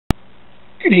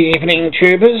Good evening,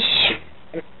 tubers.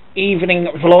 An evening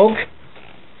vlog.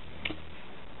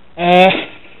 I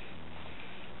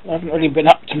haven't really been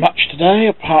up to much today,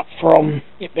 apart from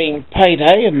it being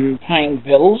payday and paying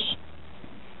bills.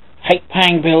 Hate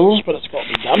paying bills, but it's got to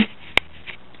be done.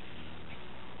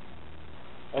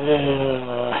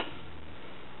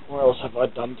 What else have I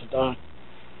done today?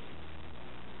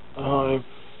 I've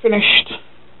finished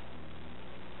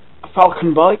a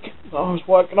Falcon bike that I was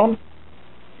working on.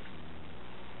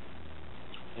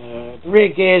 The rear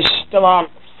gears still aren't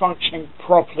functioning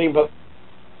properly, but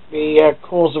the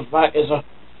cause of that is a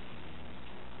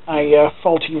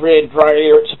faulty rear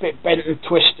derailleur. It's a bit bent and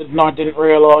twisted, and I didn't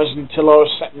realise until I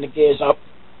was setting the gears up,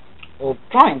 or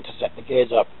trying to set the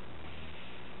gears up.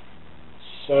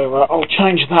 So I'll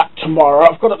change that tomorrow.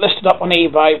 I've got it listed up on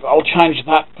eBay, but I'll change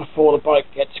that before the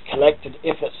bike gets collected,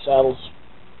 if it sells.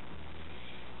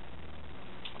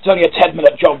 It's only a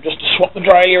 10-minute job just to swap the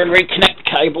derailleur and reconnect the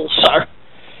cable, so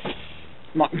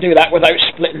I can do that without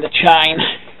splitting the chain.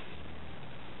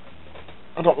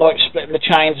 I don't like splitting the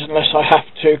chains unless I have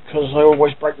to, because I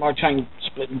always break my chain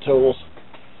splitting tools.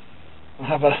 I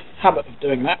have a habit of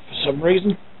doing that for some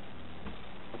reason.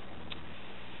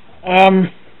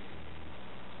 Been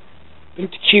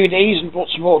to QD's and bought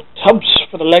some more tubs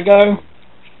for the Lego.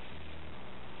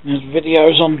 There's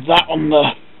videos on that on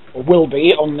the, or will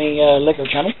be on the Lego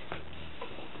channel,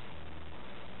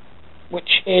 which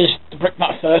is the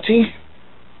Bricknut 30.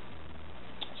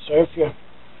 So if you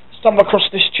stumble across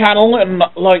this channel and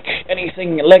like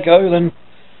anything Lego, then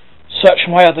search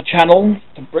my other channel,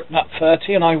 the Bricknut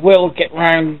 30, and I will get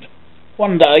round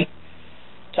one day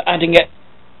to adding it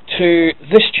to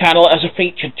this channel as a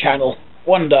featured channel.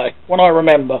 One day, when I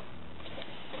remember.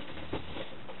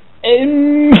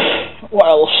 What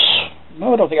else?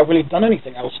 No, I don't think I've really done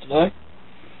anything else today.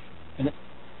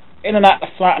 In and out the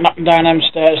flat and up and down them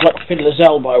stairs like a fiddler's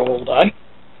elbow all day.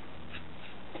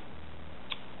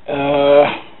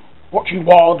 Watching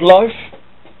wildlife.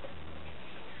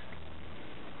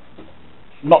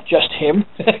 Not just him.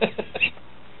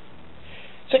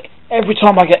 So every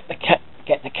time I get the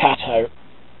cat out.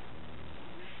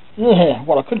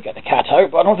 Well, I could get the cat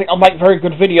out, but I don't think I'll make very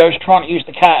good videos trying to use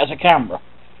the cat as a camera.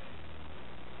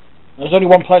 There's only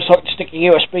one place I can stick a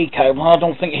USB cable, and I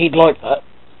don't think he'd like that.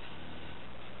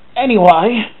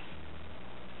 Anyway,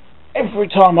 every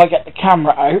time I get the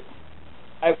camera out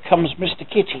comes Mr.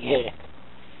 Kitty here.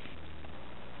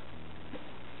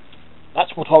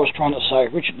 That's what I was trying to say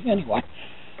originally, anyway.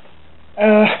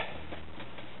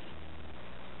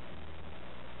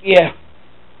 Yeah,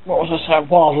 what was I saying?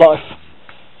 Wildlife.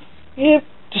 Yeah,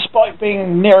 despite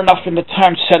being near enough in the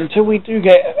town centre, we do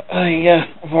get a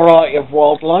variety of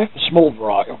wildlife, a small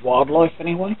variety of wildlife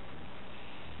anyway.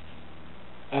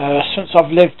 Since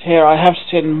I've lived here, I have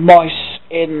seen mice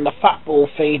in the fat ball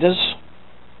feeders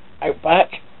out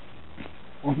back,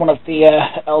 on one of the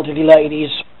elderly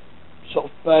ladies' sort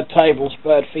of bird tables,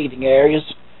 bird feeding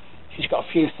areas. She's got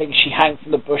a few things she hangs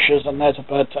from the bushes, and there's a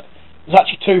there's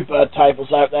actually two bird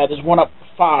tables out there. There's one up the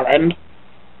far end,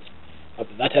 at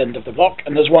that end of the block,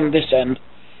 and there's one this end.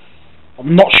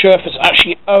 I'm not sure if it's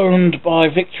actually owned by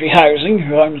Victory Housing,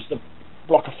 who owns the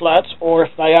block of flats, or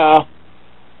if they are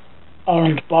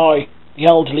owned by the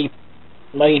elderly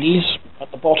ladies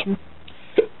at the bottom.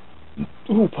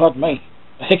 Ooh, pardon me.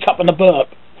 A hiccup and a burp.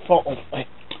 A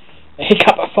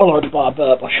hiccup followed by a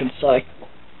burp, I should say.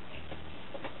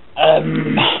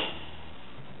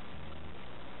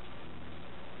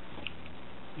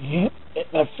 Yeah,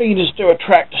 the feeders do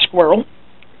attract a squirrel.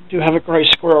 We do have a grey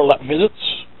squirrel that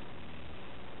visits.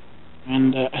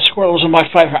 And squirrels are my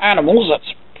favourite animals.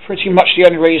 That's pretty much the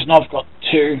only reason I've got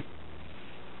two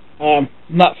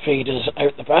nut feeders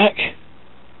out the back.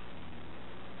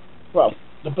 Well,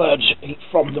 the birds eat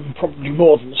from them probably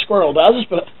more than the squirrel does,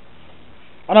 but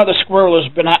I know the squirrel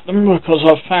has been at them because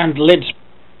I've found lids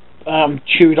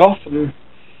chewed off, and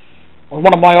on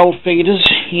one of my old feeders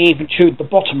he even chewed the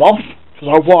bottom off, because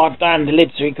I wired down the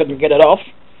lid so he couldn't get it off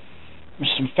with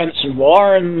some fencing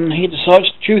wire, and he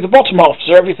decides to chew the bottom off,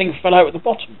 so everything fell out at the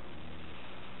bottom.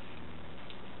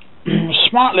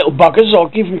 Smart little buggers, I'll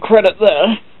give them credit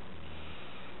there.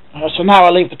 So now I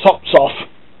leave the tops off.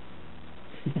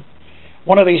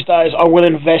 One of these days I will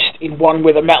invest in one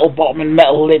with a metal bottom and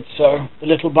metal lid, so the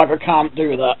little bugger can't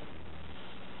do that.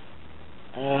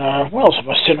 What else have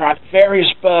I seen around?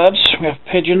 Various birds. We have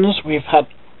pigeons, we've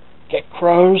get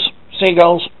crows,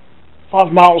 seagulls.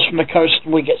 5 miles from the coast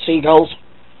and we get seagulls.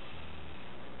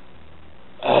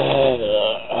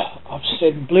 I've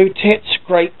seen blue tits,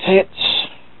 great tits,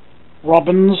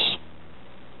 robins.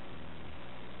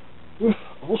 Oof,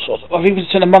 all sorts. I've even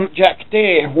seen a muntjac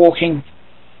deer walking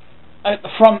out the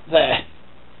front there,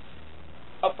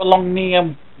 up along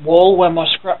the wall where my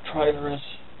scrap trailer is.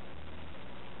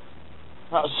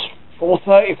 That was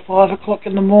 4:30, 5 o'clock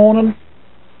in the morning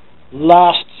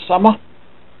last summer.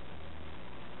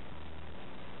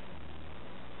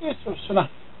 Yes,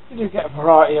 you do get a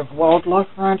variety of wildlife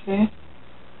around here.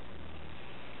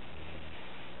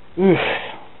 Oof.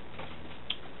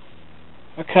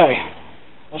 Okay,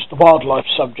 that's the wildlife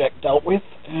subject dealt with.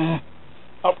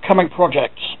 Upcoming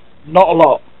projects, not a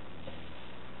lot.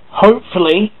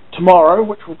 Hopefully tomorrow,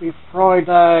 which will be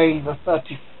Friday the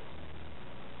 30th.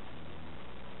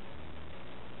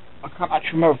 I can't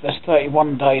actually remember if there's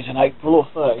 31 days in April or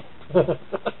 30.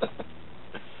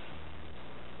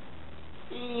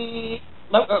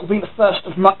 No, it'll be the 1st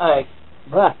of May.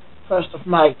 1st of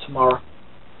May tomorrow.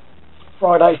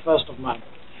 Friday, 1st of May.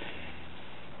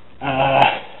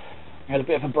 I had a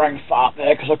bit of a brain fart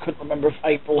there because I couldn't remember if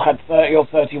April had 30 or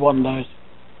 31 days.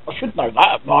 I should know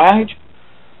that at my age.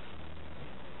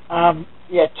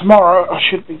 Yeah, tomorrow I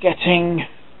should be getting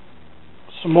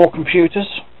some more computers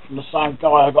from the same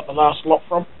guy I got the last lot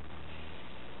from.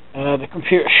 The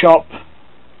computer shop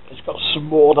has got some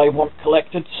more they want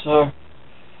collected, so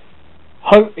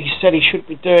he said he should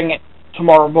be doing it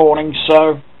tomorrow morning,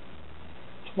 so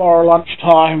tomorrow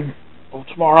lunchtime or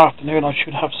tomorrow afternoon I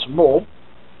should have some more.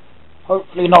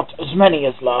 Hopefully not as many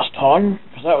as last time,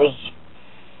 because that was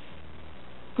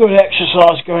good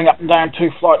exercise going up and down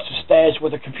 2 flights of stairs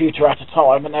with a computer at a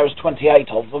time, and there was 28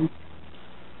 of them.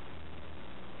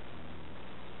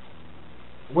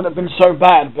 It wouldn't have been so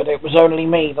bad, but it was only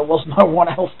me. There was no one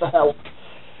else to help.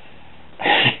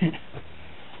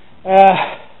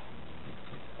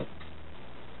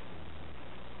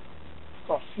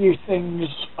 Got a few things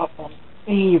up on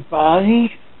eBay.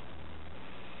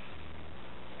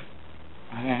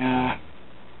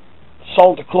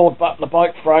 Sold the Claude Butler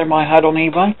bike frame I had on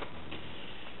eBay,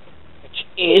 which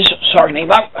is, sorry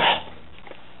Nemo,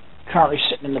 currently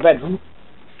sitting in the bedroom.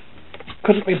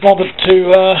 Couldn't be bothered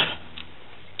to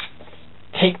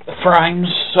keep the frames,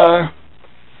 so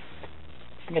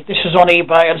yeah, this is on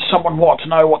eBay and someone wanted to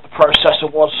know what the processor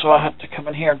was, so I had to come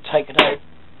in here and take it out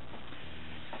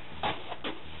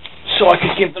so I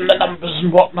could give them the numbers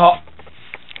and whatnot.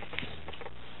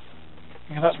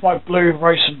 Yeah, that's my blue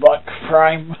racing bike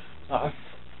frame that I've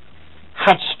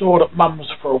had stored at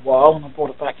Mum's for a while, and I brought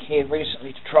it back here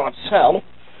recently to try and sell.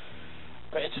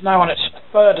 But it's now on its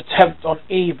 3rd attempt on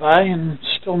eBay and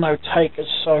still no takers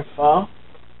so far.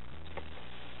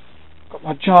 Got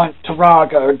my giant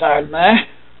Tarago down there,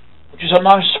 which is a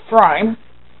nice frame.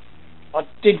 I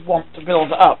did want to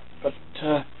build it up, but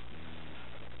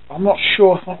I'm not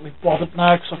sure if I'll be bothered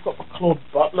now because I've got my Claude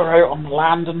Butler out on the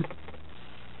land and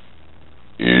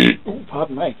oh,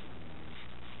 pardon me.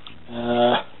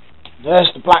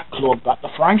 There's the black Claude Butler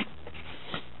frame.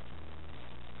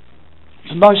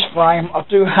 It's a nice frame. I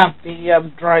do have the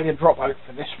derailleur dropout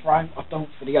for this frame. I don't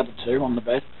for the other two on the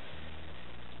bed.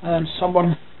 And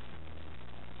someone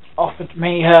offered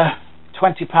me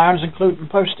 £20 including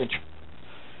postage.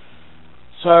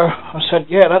 So I said,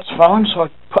 yeah, that's fine. So I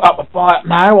put up a buy it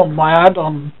now on my ad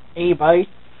on eBay,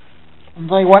 and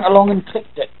they went along and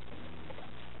clicked it.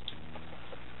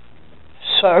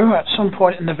 So at some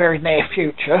point in the very near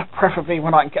future, preferably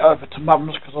when I can get over to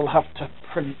Mum's, because I'll have to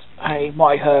print a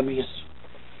My Hermes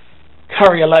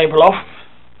courier label off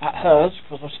at hers,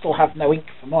 because I still have no ink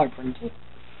for my printer.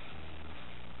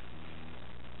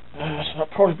 So that'll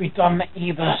probably be done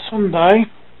either Sunday,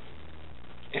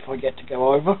 if I get to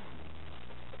go over,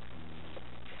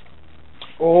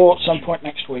 or at some point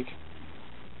next week.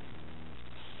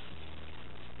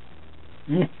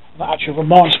 That actually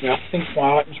reminds me, I think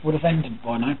my items would have ended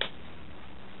by now.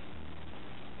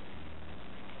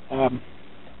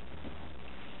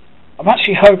 I'm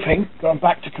actually hoping, going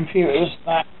back to computers,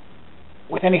 that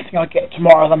with anything I get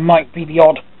tomorrow there might be the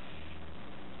odd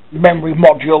memory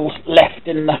modules left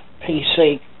in the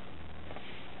PC.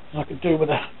 I could do with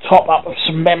a top up of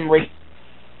some memory.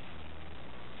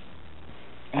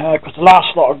 Because the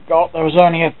last lot I got, there was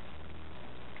only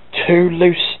 2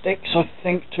 loose sticks, I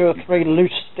think, 2 or 3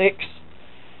 loose sticks.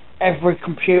 Every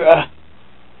computer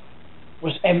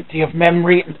was empty of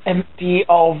memory and empty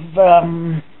of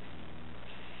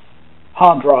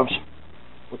hard drives,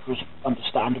 which was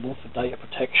understandable for data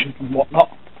protection and whatnot.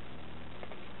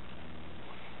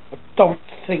 I don't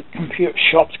think computer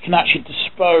shops can actually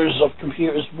dispose of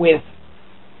computers with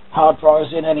hard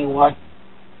drives in anyway.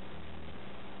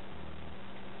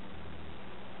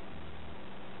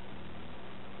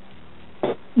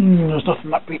 There's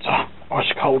nothing that beats a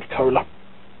ice cold cola.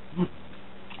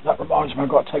 That reminds me, I've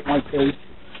got to take my pills.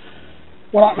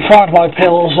 When I can find my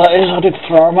pills, that is, I did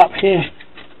throw them up here.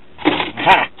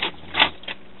 Ha!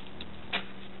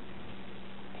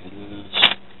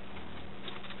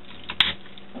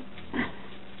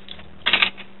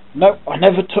 Nope, I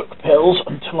never took pills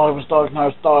until I was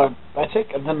diagnosed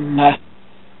diabetic, and then,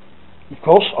 of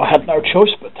course, I had no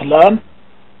choice but to learn.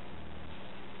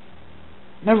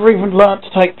 Never even learnt to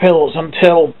take pills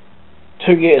until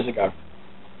 2 years ago.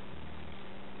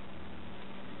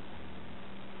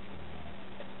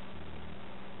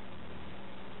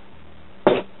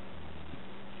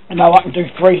 And now I can do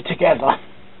 3 together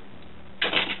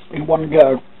in one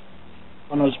go.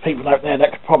 And there's people out there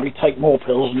that could probably take more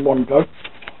pills in one go.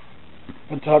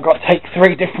 But I've got to take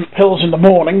 3 different pills in the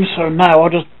morning, so now I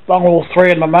just bung all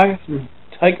 3 in my mouth and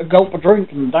take a gulp of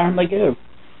drink and down they go.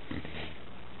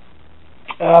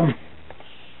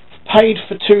 Paid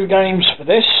for 2 games for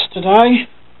this today.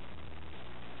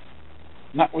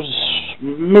 And that was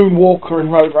Moonwalker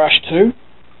and Road Rash 2.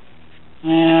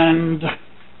 And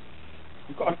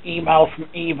I got an email from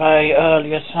eBay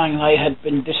earlier saying they had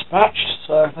been dispatched,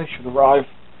 so they should arrive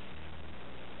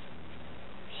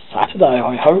Saturday,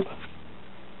 I hope.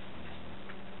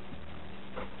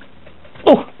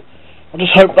 Oh, I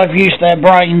just hope they've used their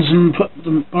brains and put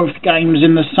both games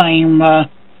in the same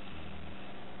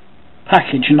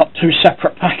package and not 2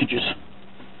 separate packages.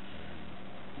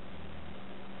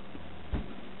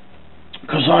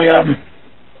 Because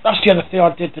that's the other thing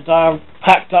I did today. I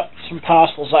packed up some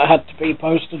parcels that had to be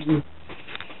posted and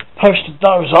posted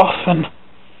those off, and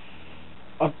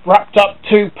I wrapped up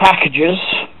 2 packages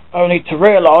only to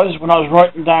realise when I was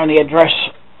writing down the address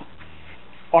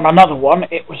on another one,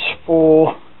 it was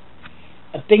for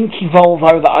a dinky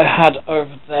Volvo that I had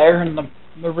over there and the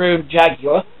maroon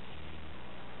Jaguar.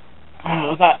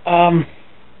 It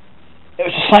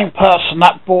was the same person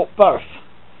that bought both,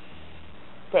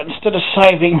 but instead of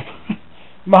saving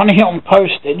money on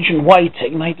postage and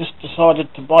waiting, they just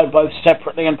decided to buy both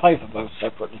separately and pay for both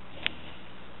separately.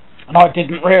 And I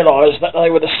didn't realise that they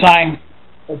were the same,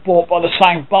 or bought by the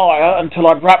same buyer, until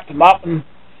I'd wrapped them up and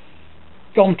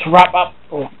gone to write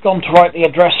the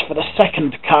address for the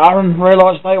second car and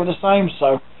realised they were the same.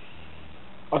 So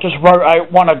I just wrote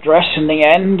out one address in the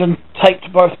end and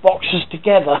taped both boxes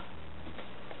together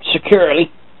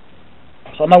securely,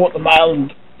 so I know what the mail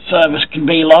service can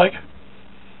be like.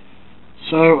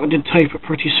 So I did tape it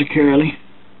pretty securely.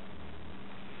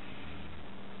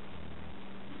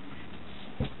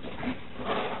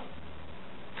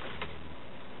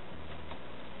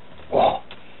 Oh.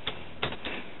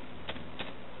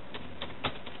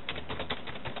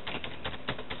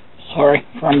 Sorry,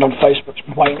 friend on Facebook's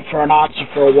been waiting for an answer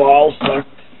for a while, so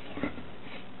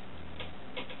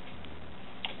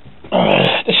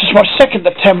this is my second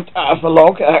attempt at a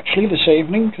vlog actually this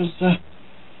evening, because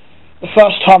the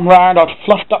first time round I'd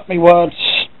fluffed up my words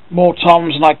more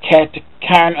times than I cared to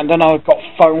count, and then I got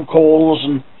phone calls,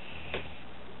 and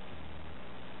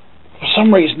for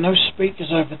some reason those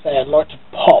speakers over there like to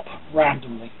pop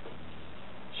randomly,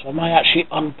 so I may actually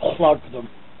unplug them.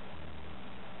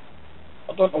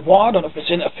 I don't know why. I don't know if it's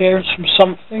interference from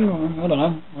something, or I don't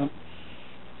know.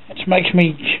 It's making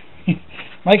me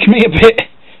a bit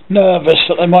nervous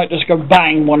that they might just go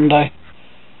bang one day.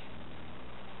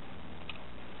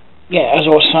 Yeah, as I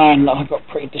was saying, I got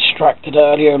pretty distracted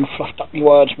earlier and fluffed up my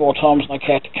words more times than I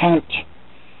care to count.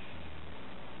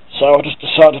 So I just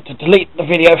decided to delete the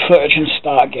video footage and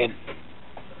start again.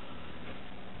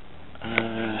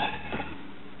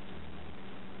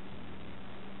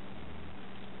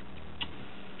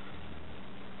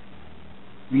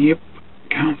 Yep,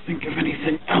 can't think of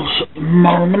anything else at the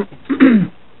moment.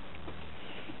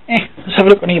 Let's have a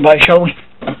look on eBay, shall we?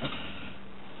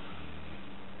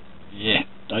 Yeah,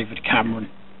 David Cameron.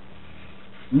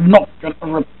 Not going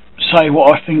to say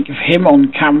what I think of him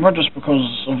on camera just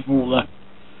because of all the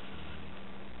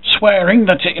swearing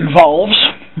that it involves.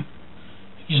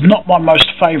 He's not my most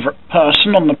favourite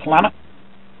person on the planet.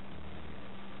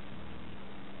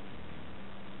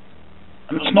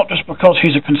 And it's not just because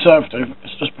he's a Conservative,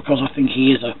 it's just because I think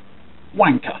he is a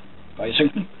wanker,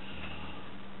 basically.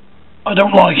 I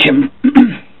don't like him.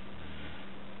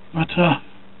 But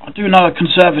I do know a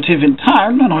Conservative in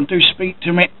town, and I do speak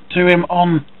to him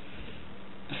on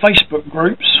the Facebook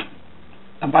groups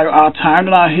about our town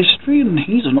and our history, and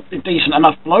he's a decent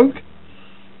enough bloke,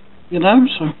 you know,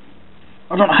 so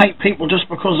I don't hate people just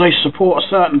because they support a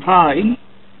certain party.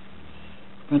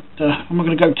 But I'm not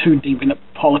going to go too deep into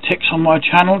politics on my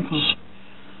channel, because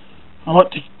I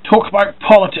like to talk about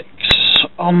politics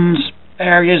on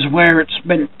areas where it's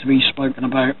meant to be spoken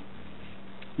about,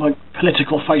 like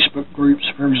political Facebook groups,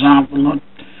 for example. I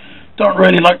don't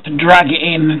really like to drag it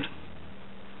in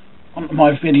onto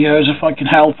my videos if I can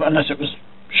help it, unless it was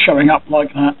showing up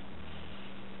like that.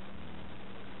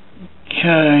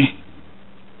 Okay.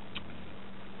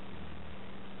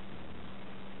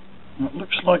 It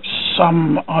looks like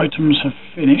some items have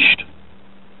finished.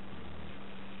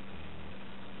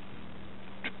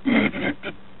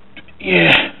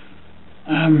 Yeah.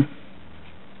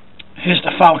 Here's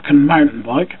the Falcon mountain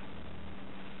bike.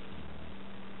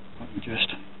 Let me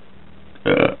just...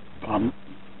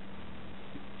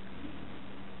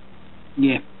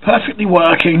 yeah, perfectly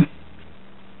working.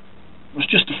 It was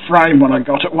just a frame when I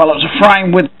got it. Well, it was a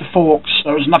frame with the forks.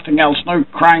 There was nothing else. No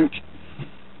crank.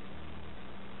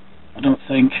 I don't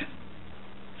think.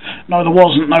 No, there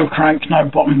wasn't. No crank, no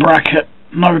bottom bracket,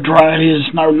 no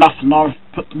derailleurs, no nothing. I've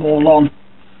put them all on.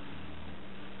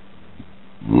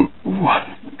 Ooh,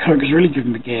 Coke is really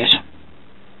giving me gas.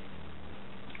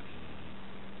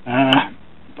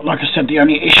 But like I said, the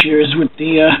only issue is with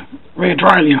the rear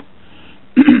derailleur.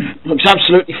 Looks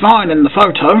absolutely fine in the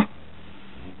photo.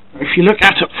 If you look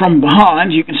at it from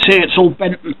behind, you can see it's all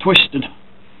bent and twisted.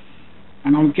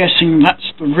 And I'm guessing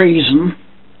that's the reason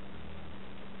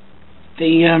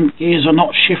the gears are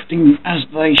not shifting as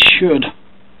they should.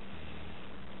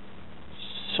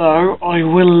 So I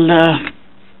will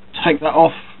take that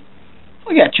off. If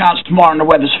I get a chance tomorrow and the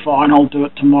weather's fine, I'll do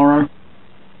it tomorrow.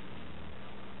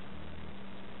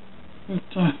 But,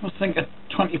 I think a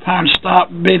 £20 start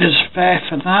bid is fair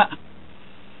for that.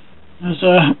 There's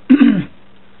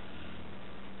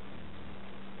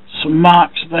some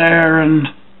marks there and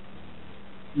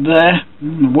there,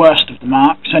 the worst of the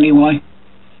marks anyway.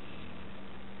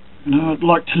 You know, I'd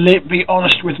like to be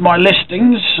honest with my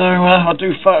listings, so I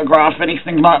do photograph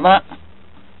anything like that.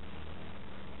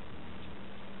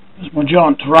 There's my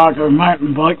giant Tarago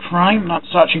mountain bike frame.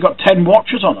 That's actually got 10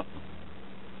 watches on it.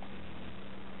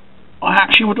 I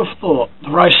actually would have thought the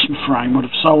racing frame would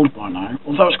have sold by now,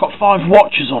 although it's got 5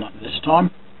 watches on it this time,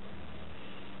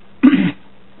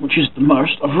 which is the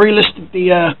most. I've relisted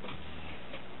the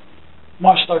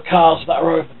Maestro cars that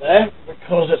are over there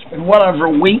because it's been well over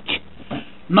a week.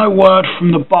 No word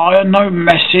from the buyer, no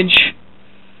message.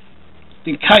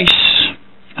 The case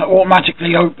that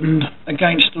automatically opened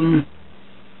against them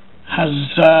has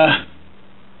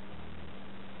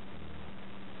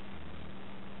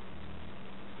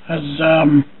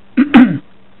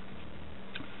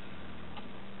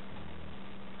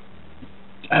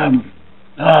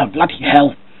bloody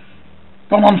hell,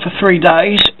 gone on for 3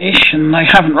 days-ish, and they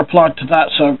haven't replied to that,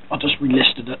 so I just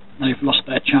relisted it. They've lost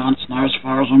their chance now as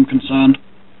far as I'm concerned.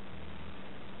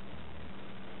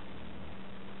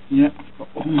 Yeah, I've got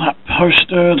all that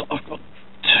posted. I've got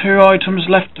 2 items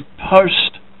left to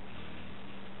post.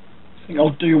 I think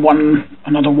I'll do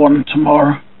another one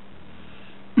tomorrow.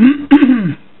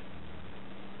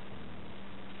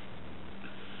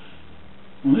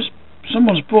 Well,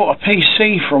 someone's bought a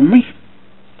PC from me.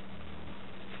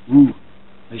 Ooh,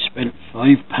 they spent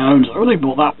 £5. Oh, they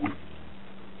bought that one.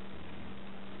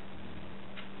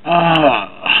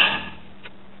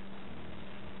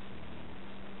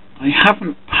 They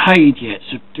haven't paid yet,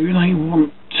 so do they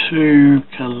want to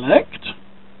collect?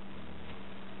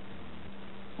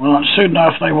 Well, I'll soon know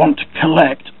if they want to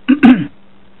collect.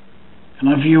 Can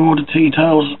I view order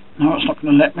details? No, it's not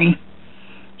going to let me.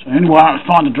 So the only way I can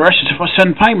find addresses if I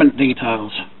send payment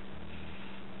details.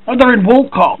 Oh, they're in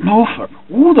Walcott, Norfolk.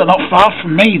 Ooh, they're not far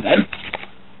from me then.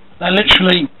 They're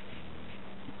literally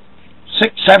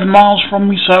 6-7 miles from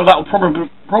me, so that'll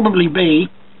probably be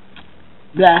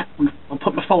there. I'll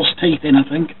put my false teeth in, I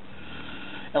think.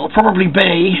 It'll probably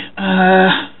be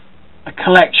a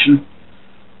collection,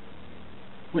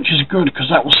 which is good because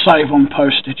that will save on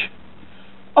postage.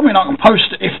 I mean, I can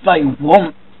post it if they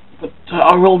want, but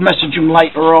I will message them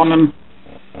later on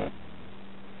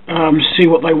and see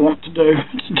what they want to do.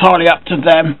 It's entirely up to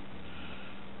them.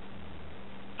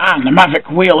 And the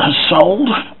Mavic wheel has sold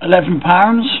 £11,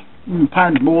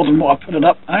 £1 more than what I put it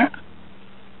up there.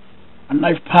 And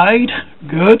they've paid.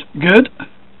 Good, good.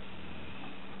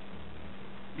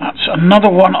 That's another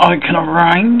one I can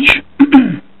arrange.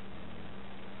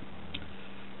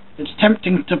 It's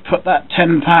tempting to put that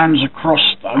 £10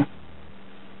 across though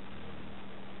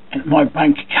in my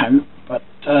bank account, but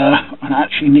I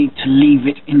actually need to leave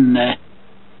it in there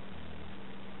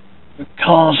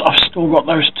because I've still got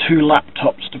those 2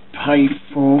 laptops to pay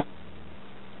for.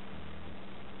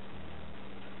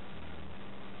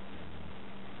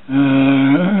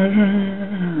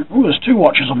 Oh, there's 2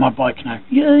 watches on my bike now.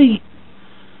 Yay!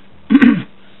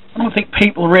 I don't think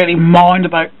people really mind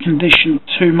about condition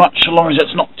too much, so long as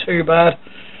it's not too bad.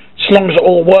 As long as it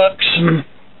all works and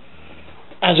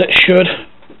as it should.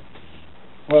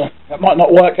 Well, it might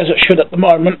not work as it should at the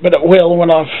moment, but it will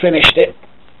when I've finished it.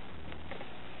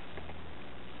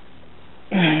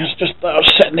 It's just that I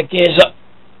was setting the gears up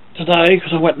today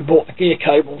because I went and bought the gear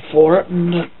cable for it,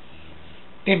 and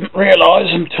didn't realise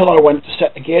until I went to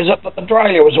set the gears up that the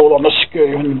derailleur was all on a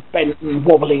skew and bent and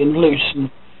wobbly and loose,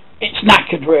 and it's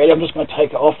knackered really. I'm just going to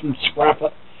take it off and scrap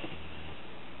it.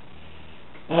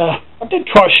 I did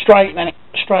try straightening it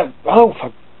straight. Oh,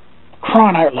 for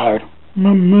crying out loud!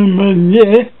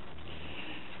 Yeah,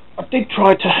 I did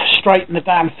try to straighten the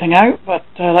damn thing out, but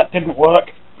that didn't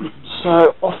work.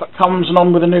 So off it comes and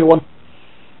on with a new one.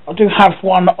 I do have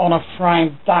one on a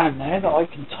frame down there that I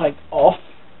can take off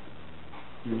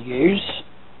and use.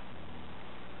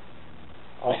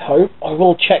 I hope. I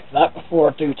will check that before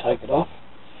I do take it off.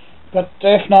 But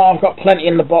if not, I've got plenty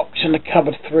in the box in the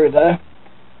cupboard through there.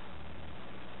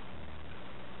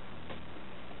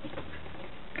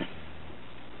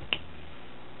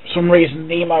 For some reason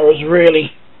Nemo is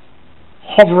really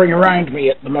hovering around me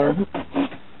at the moment.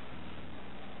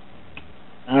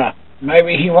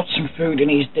 Maybe he wants some food in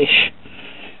his dish.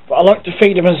 But I like to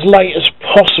feed him as late as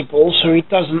possible so he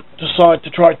doesn't decide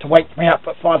to try to wake me up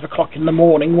at 5 o'clock in the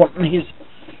morning wanting his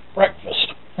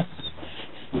breakfast.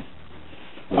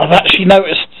 I've actually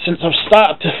noticed since I've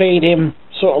started to feed him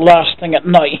sort of last thing at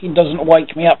night, he doesn't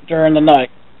wake me up during the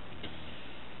night.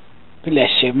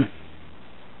 Bless him.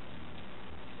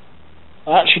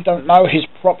 I actually don't know his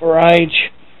proper age.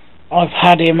 I've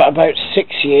had him about 6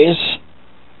 years,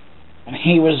 and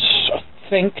he was, I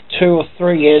think, 2 or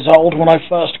 3 years old when I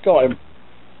first got him.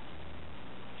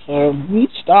 So he's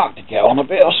starting to get on a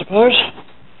bit, I suppose.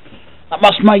 That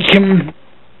must make him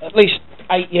at least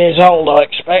 8 years old, I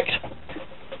expect.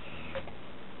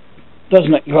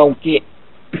 Doesn't it, you old git?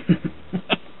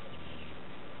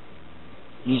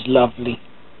 He's lovely.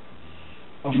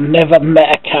 I've never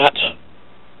met a cat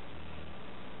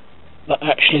that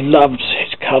actually loves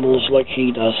his cuddles like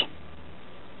he does.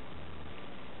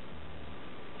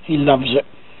 He loves it.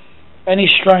 Any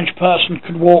strange person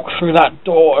could walk through that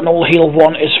door and all he'll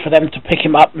want is for them to pick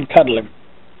him up and cuddle him.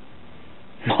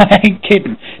 I ain't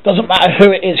kidding. Doesn't matter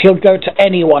who it is, he'll go to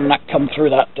anyone that come through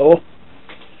that door.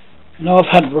 You know,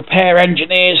 I've had repair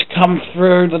engineers come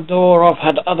through the door, I've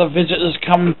had other visitors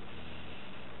come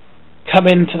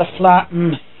into the flat,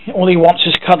 and all he wants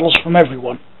is cuddles from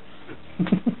everyone.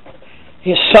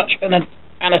 He is such an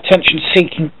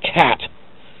attention-seeking cat.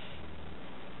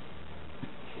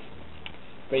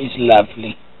 But he's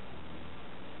lovely.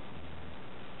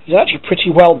 He's actually pretty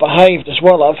well behaved as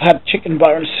well. I've had chicken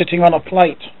bones sitting on a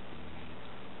plate,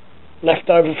 left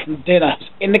over from dinner,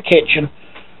 in the kitchen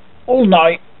all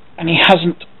night, and he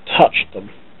hasn't touched them.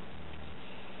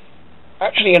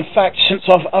 Actually, in fact, since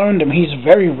I've owned him, he's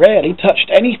very rarely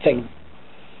touched anything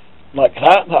like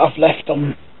that I've left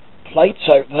on plates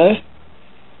out there.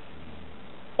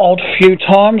 Odd few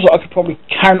times, I could probably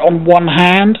count on one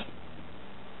hand.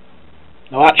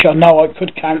 No, actually, I know I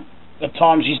could count the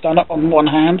times he's done it on one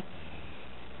hand.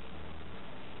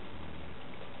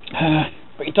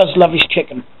 But he does love his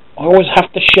chicken. I always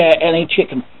have to share any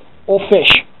chicken or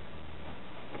fish.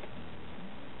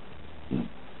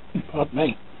 Pardon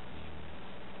me.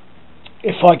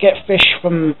 If I get fish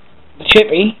from the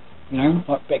chippy, you know,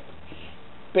 like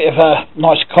bit of a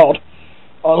nice cod,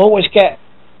 I'll always get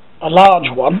a large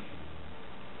one,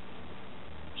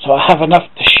 so I have enough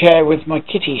to share with my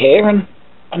kitty here and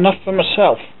enough for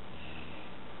myself.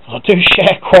 I do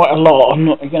share quite a lot. I'm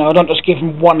not, you know, I don't just give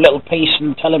him one little piece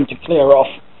and tell him to clear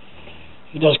off.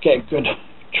 He does get a good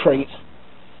treat.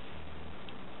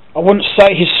 I wouldn't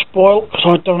say he's spoilt because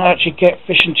I don't actually get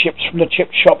fish and chips from the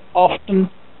chip shop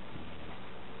often.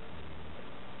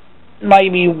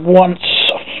 Maybe once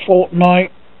a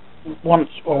fortnight, once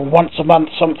a month,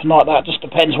 something like that. Just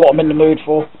depends what I'm in the mood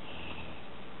for.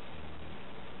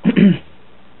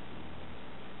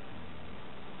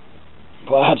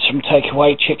 But I had some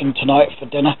takeaway chicken tonight for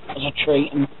dinner as a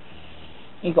treat, and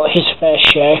he got his fair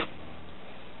share.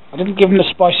 I didn't give him the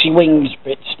spicy wings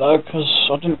bits though, because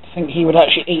I didn't think he would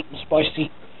actually eat the spicy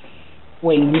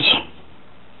wings.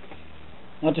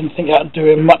 I didn't think that would do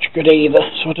him much good either,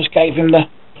 so I just gave him the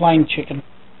plain chicken.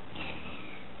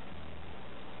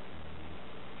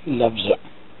 He loves it.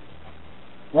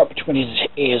 Right between his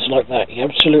ears like that, he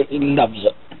absolutely loves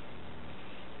it.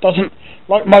 Doesn't,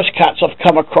 like most cats I've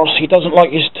come across, he doesn't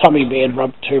like his tummy being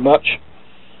rubbed too much.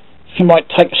 He might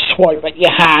take a swipe at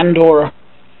your hand or a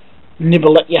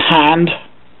nibble at your hand.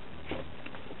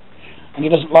 And he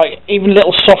doesn't like, even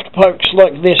little soft pokes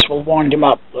like this will wind him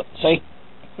up, see?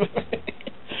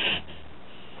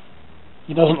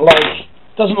 He doesn't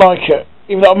like it.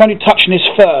 Even though I'm only touching his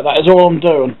fur, that is all I'm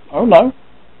doing. Oh no.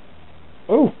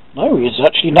 Oh, no, he's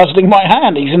actually nuzzling my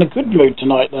hand. He's in a good mood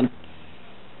tonight then.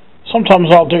 Sometimes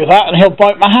I'll do that and he'll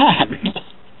bite my hand.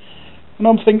 And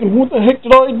I'm thinking, what the heck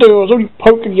did I do? I was only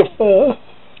poking your fur,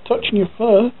 touching your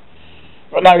fur.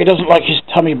 But no, he doesn't like his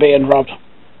tummy being rubbed.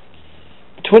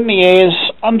 Between the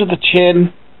ears, under the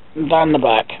chin, and down the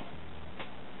back.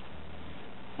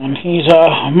 And he's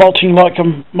molting like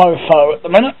a mofo at the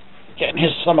minute, getting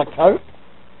his summer coat.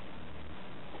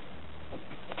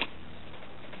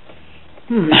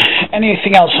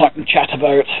 Anything else I can chat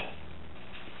about?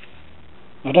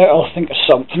 I doubt I'll think of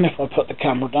something if I put the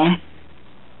camera down.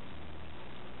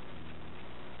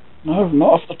 No,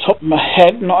 not off the top of my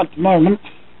head, not at the moment.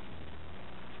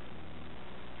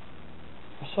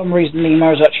 For some reason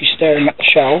Nemo's actually staring at the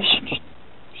shelves, just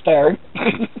staring.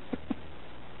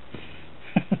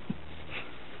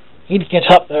 He'd get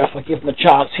up there if I give him a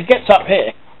chance. He gets up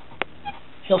here,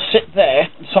 he'll sit there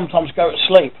and sometimes go to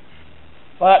sleep.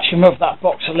 If I actually move that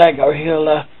box of Lego,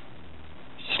 he'll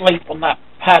sleep on that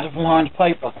pad of lined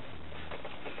paper,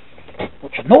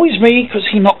 which annoys me because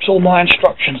he knocks all my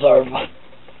instructions over.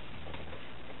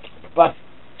 But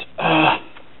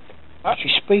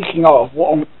actually, speaking of,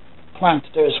 what I'm planning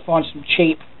to do is find some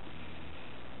cheap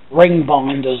ring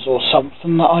binders or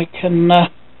something that I can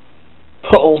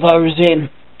put all those in,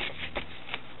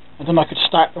 and then I could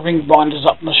stack the ring binders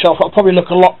up on the shelf. It'll probably look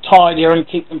a lot tidier and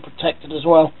keep them protected as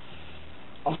well.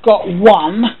 I've got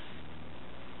one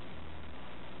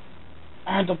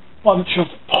and a bunch of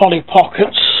Polly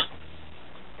Pockets,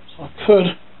 so I could,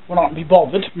 when I can be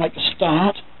bothered, make a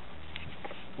start.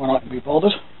 When I can be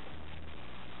bothered.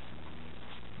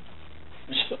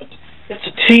 It's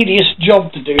a tedious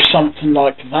job to do something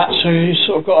like that, so you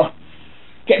sort of got to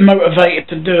get motivated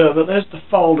to do it. But there's the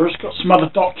folder. It's got some other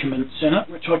documents in it,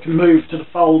 which I can move to the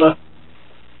folder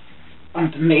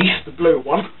underneath, the blue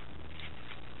one.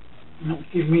 And that'll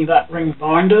give me that ring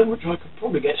binder, which I could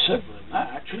probably get several in that,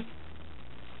 actually.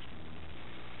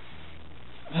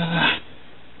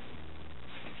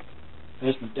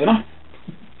 There's my dinner.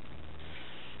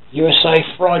 USA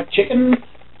fried chicken.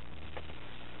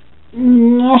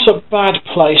 Not a bad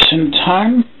place in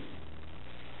town.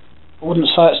 I wouldn't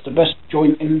say it's the best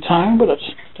joint in town, but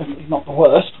it's definitely not the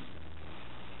worst.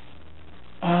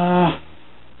 Oh,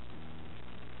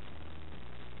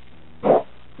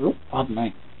 pardon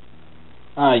me.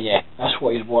 Yeah, that's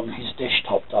what he's wanting, his dish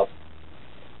topped up.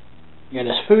 Yeah,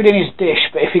 there's food in his dish,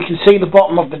 but if he can see the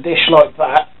bottom of the dish like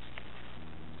that,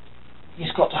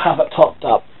 he's got to have it topped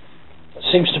up. That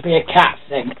seems to be a cat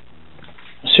thing.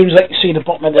 As soon as they can see the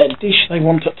bottom of their dish, they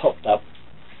want it topped up.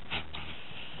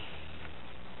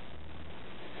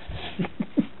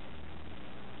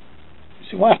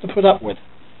 See what I have to put up with?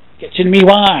 Gets in me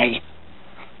way.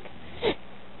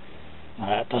 No,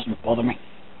 that doesn't bother me.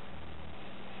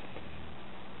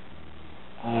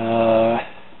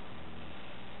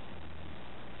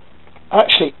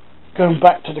 Actually, going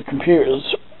back to the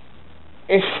computers,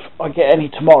 if I get any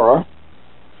tomorrow,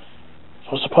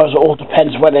 so I suppose it all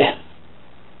depends whether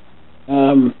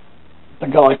the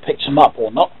guy picks them up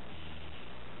or not.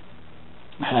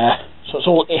 So it's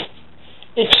all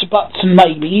ifs, buts and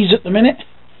maybes at the minute.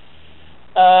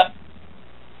 I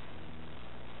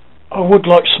would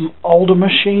like some older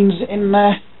machines in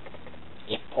there,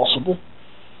 if possible.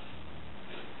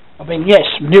 I mean, yes,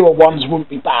 newer ones wouldn't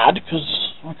be bad,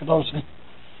 because I could obviously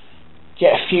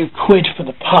get a few quid for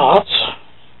the parts.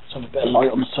 Let's have a bit of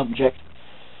light on the subject.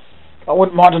 I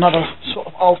wouldn't mind another sort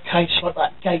of old case like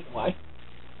that Gateway.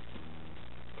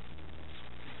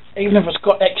 Even if it's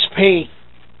got XP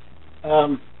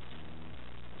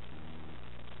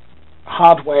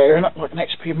hardware in it, like an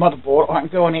XP motherboard, I can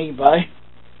go on eBay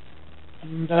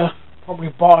and probably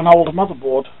buy an older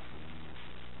motherboard.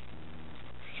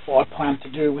 Which is what I plan to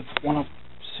do with one I've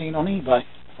seen on eBay,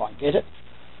 if I can get it.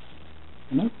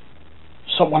 You know?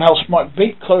 Someone else might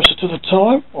bid closer to the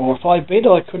time, or if I bid,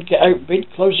 I could get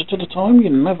outbid closer to the time. You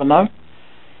never know.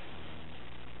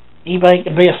 eBay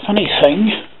can be a funny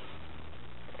thing.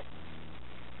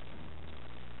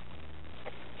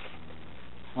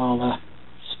 I'll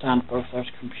stand both those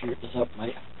computers up,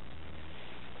 mate.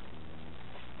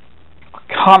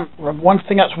 I can't remember. One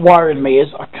thing that's worrying me is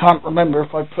I can't remember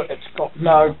if I put it's got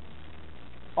no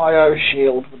I/O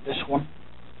shield with this one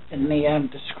in the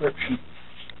description.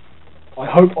 I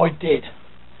hope I did.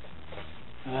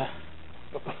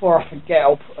 But before I forget,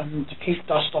 and to keep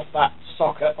dust off that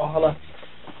socket, I'll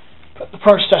put the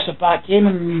processor back in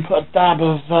and put a dab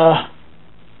of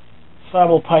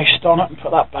thermal paste on it and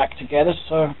put that back together,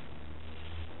 so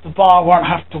the bar won't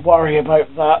have to worry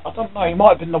about that. I don't know, he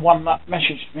might have been the one that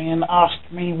messaged me and asked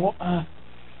me what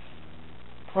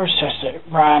processor it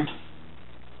ran.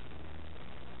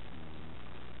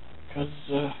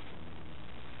 because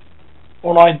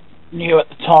all I knew at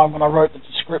the time when I wrote the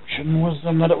description was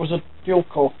that it was a dual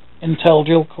core, Intel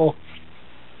dual core.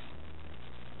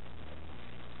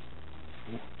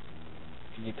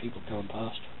 Any people going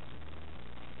past?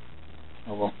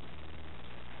 Oh well.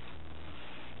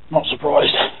 Not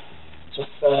surprised. It's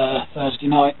a Thursday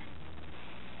night.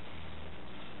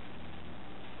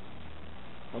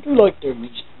 I do like doing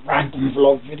these random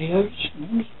vlog videos,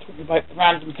 just talking about the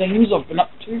random things I've been up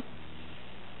to,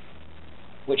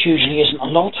 which usually isn't a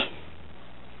lot.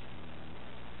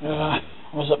 I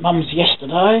was at Mum's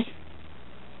yesterday.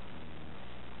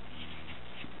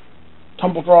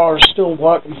 Tumble dryer is still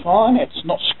working fine, it's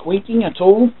not squeaking at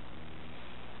all.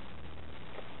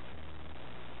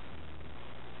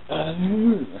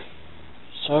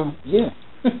 So, yeah.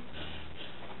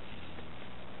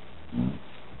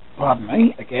 Pardon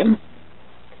me, again.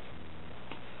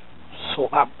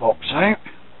 Sort that box out.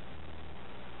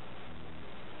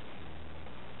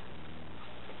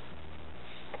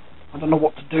 I don't know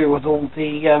what to do with all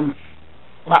the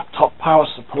laptop power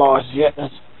supplies yet.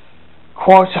 There's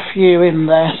quite a few in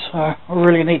there, so I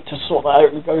really need to sort that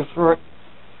out and go through it.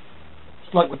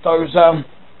 It's like with those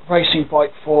racing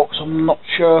bike forks, I'm not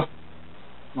sure.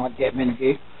 Might get them in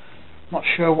view. Not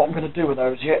sure what I'm going to do with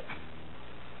those yet.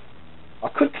 I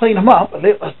could clean them up a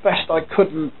little as best I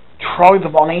could and try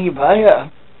them on eBay at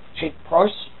a cheap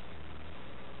price.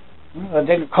 They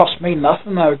didn't cost me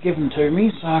nothing, they were given to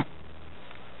me, so I've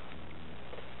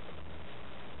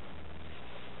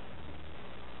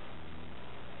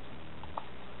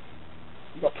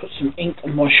got to put some ink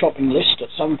on my shopping list at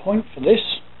some point for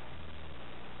this,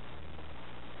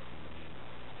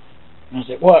 as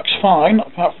it works fine,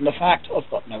 apart from the fact I've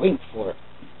got no ink for it.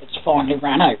 It's finally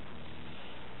ran out.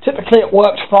 Typically it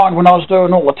worked fine when I was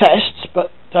doing all the tests,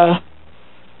 but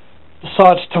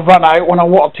decided to run out when I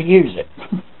wanted to use it.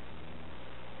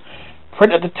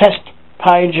 Printed the test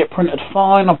page, it printed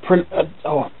fine. I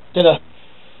did a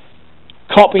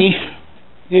copy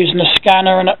using a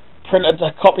scanner and it printed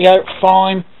the copy out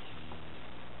fine.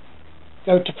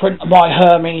 Go to print my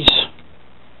Hermes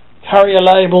carrier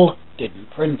label, didn't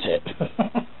print it.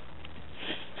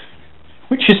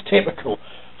 Which is typical.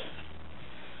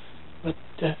 But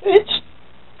it's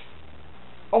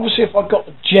obviously, if I've got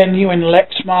the genuine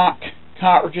Lexmark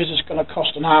cartridges, it's going to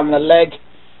cost an arm and a leg.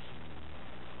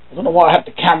 I don't know why I had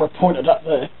the camera pointed up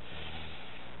there.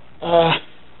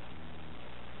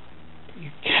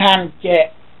 You can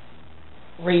get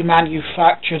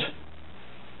remanufactured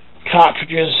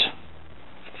cartridges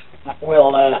that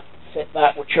will fit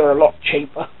that, which are a lot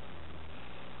cheaper.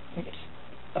 I think it's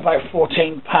about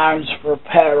 £14 for a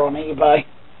pair on eBay.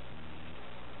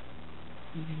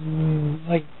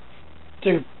 They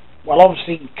do, well,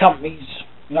 obviously companies,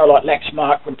 like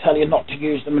Lexmark would tell you not to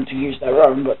use them and to use their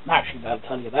own, but naturally they'll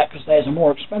tell you that because theirs are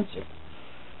more expensive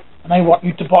and they want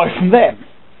you to buy from them.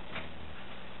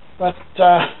 But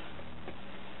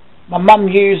my mum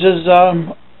uses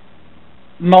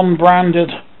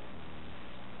non-branded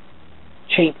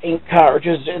cheap ink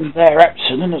cartridges in their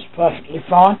Epson and it's perfectly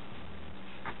fine.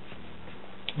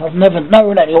 I've never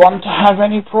known anyone to have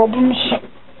any problems.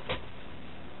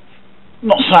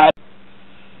 Not sad.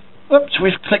 Oops,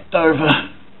 we've clicked over.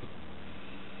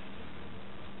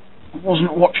 I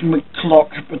wasn't watching my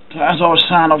clock, but as I was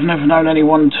saying, I've never known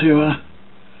anyone to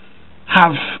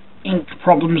have ink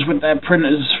problems with their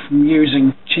printers from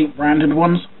using cheap branded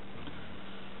ones.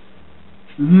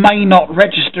 May not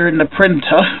register in the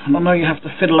printer, and I know you have to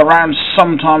fiddle around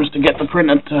sometimes to get the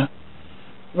printer to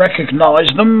recognise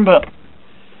them, but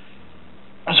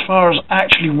as far as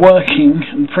actually working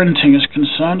and printing is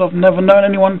concerned, I've never known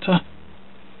anyone to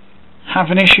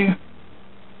have an issue.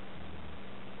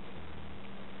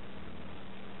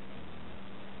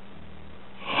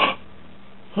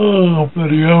 Oh,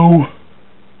 bloody hell.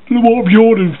 Don't know what I'm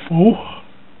yawning for.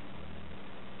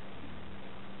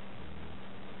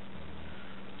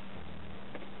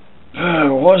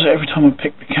 Why is it every time I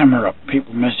pick the camera up,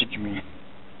 people message me?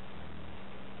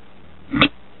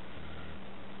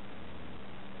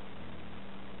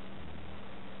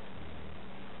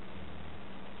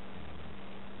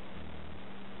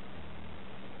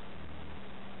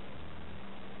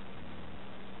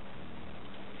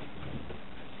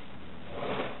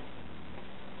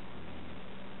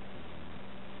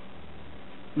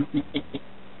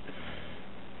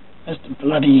 That's the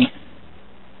bloody...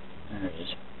 There it is.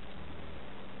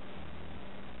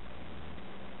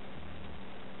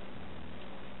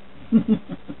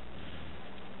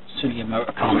 Silly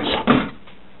emoticons.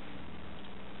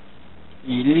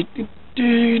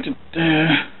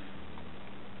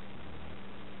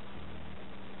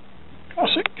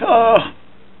 Classic car.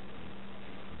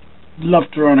 Love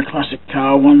to own a classic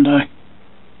car one day.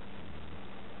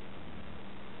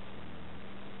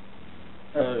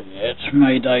 Oh yeah, it's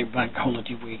May Day bank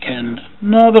holiday weekend.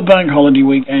 Another bank holiday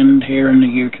weekend here in the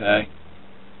UK.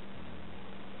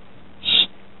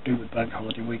 Stupid bank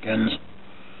holiday weekends.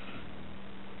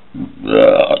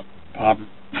 Pardon.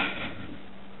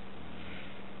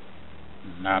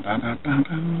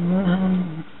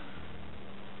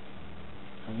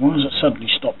 Why has it suddenly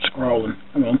stopped scrolling?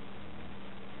 Hang on.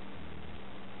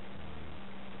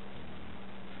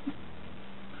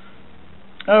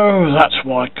 Oh, that's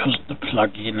why, because the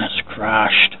plugin has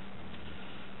crashed.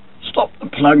 Stop the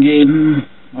plugin.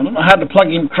 I don't know how the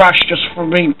plugin crashed just for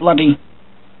me, bloody.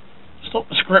 Stop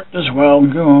the script as well,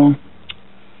 go on.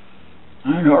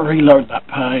 I've got to reload that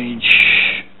page.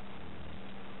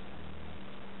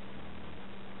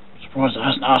 I'm surprised it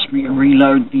hasn't asked me to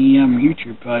reload the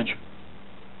YouTube page.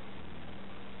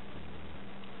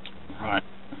 Right,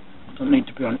 I don't need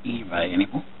to be on eBay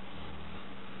anymore.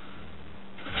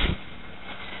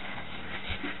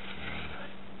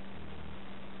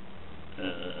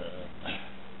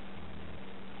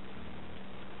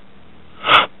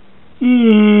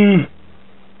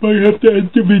 I have to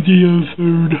end the video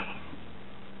soon.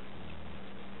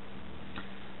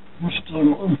 What's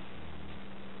the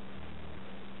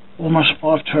almost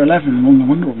 5 to 11, no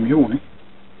wonder I'm yawning.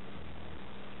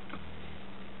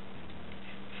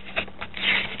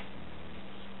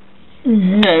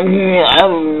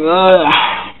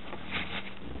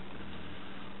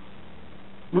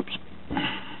 Whoops.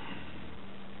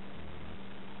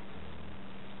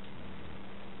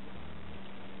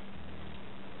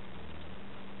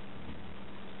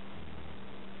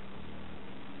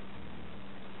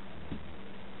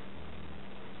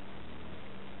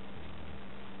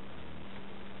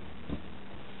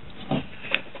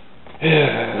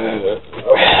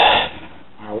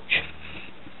 Ouch.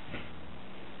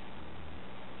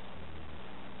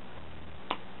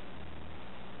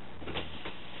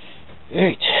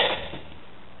 Right.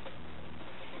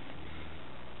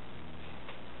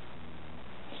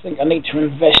 I think I need to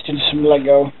invest in some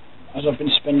Lego, as I've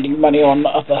been spending money on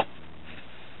other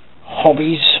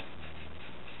hobbies.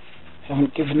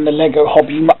 Haven't given the Lego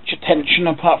hobby much attention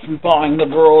apart from buying the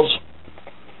drawers.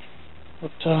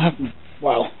 But I haven't,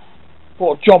 well,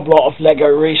 bought a job lot of Lego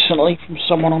recently from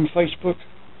someone on Facebook,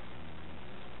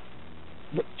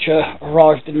 which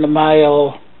arrived in the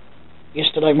mail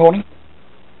yesterday morning.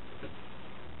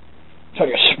 It's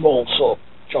only a small sort of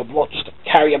job lot, just to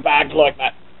carry a bag like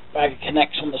that bag of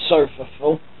Connects on the sofa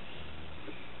full.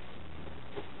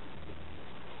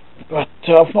 But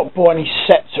I've not bought any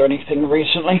sets or anything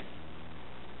recently.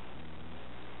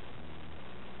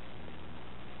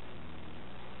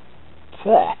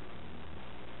 There.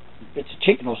 Bits of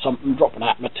chicken or something dropping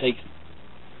out of my teeth.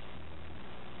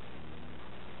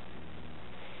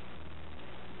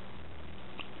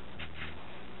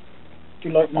 Do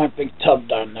you like my big tub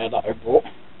down there that I bought?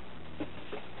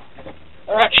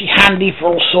 They're actually handy for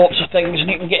all sorts of things, and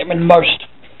you can get them in most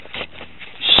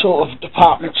sort of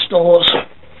department stores.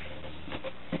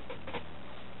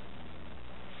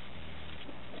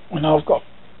 And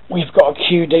we've got a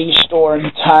QD store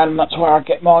in town, that's where I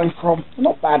get mine from. They're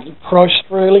not badly priced,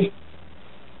 really.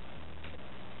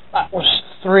 That was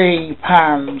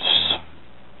 £3.29,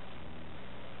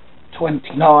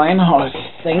 I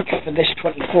think, for this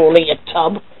 24-litre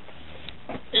tub.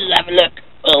 Let's have a look.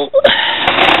 Oh,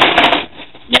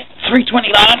 yeah,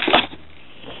 £3.29.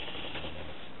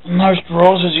 And those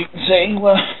drawers, as you can see,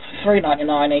 were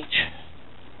 £3.99 each.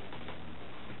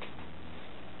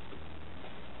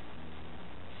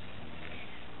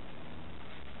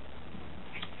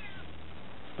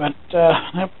 But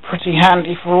they're pretty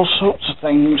handy for all sorts of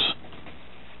things.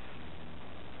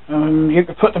 You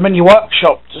could put them in your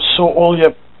workshop to sort all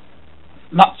your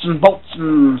nuts and bolts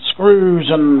and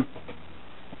screws and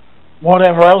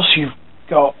whatever else you've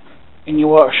got in your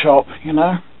workshop, you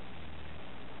know,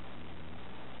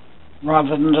 rather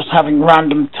than just having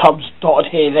random tubs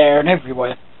dotted here, there and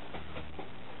everywhere.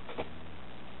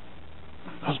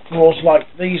 Because drawers like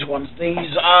these ones,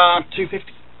 these are $2.50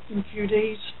 in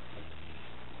QDs.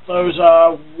 Those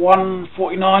are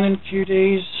 $1.49 in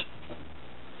QDs.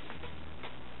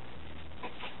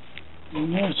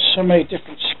 And there's so many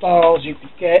different styles you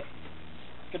could get.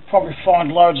 You could probably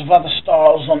find loads of other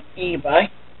styles on eBay.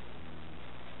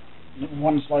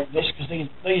 Ones like this, because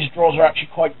these drawers are actually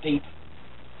quite deep.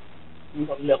 You've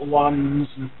got little ones.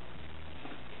 And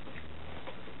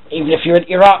even if you're into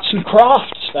your arts and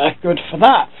crafts, they're good for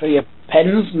that. For your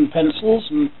pens and pencils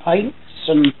and paints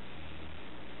and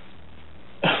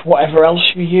whatever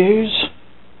else you use.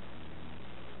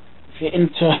 If you're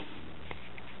into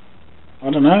I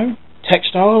don't know,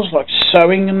 textiles like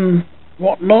sewing and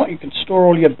whatnot. You can store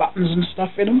all your buttons and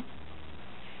stuff in them.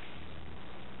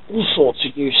 All sorts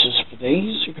of uses for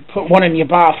these. You could put one in your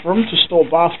bathroom to store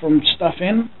bathroom stuff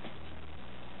in.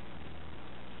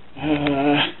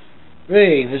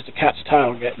 Hey, there's the cat's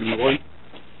tail getting in the way.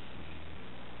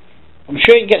 I'm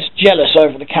sure he gets jealous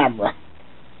over the camera.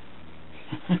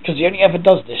 Because he only ever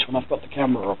does this when I've got the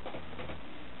camera up.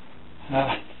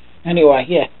 Anyway,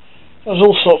 yeah. There's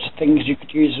all sorts of things you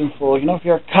could use them for. You know, if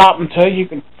you're a carpenter, you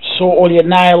can sort all your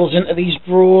nails into these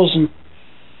drawers and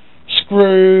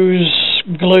screws,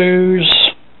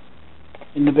 glues,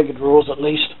 in the bigger drawers at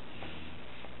least.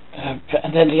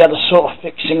 And then the other sort of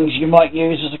fixings you might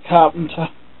use as a carpenter.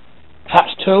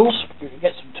 Perhaps tools. You can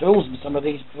get some tools in some of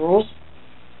these drawers.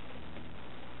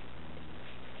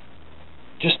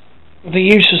 Just the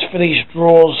uses for these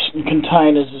drawers and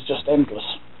containers is just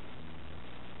endless.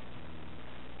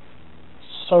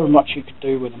 So much you could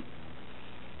do with them.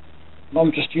 And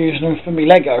I'm just using them for my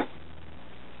Lego.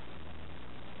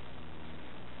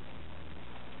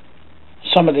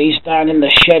 Some of these down in the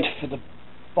shed for the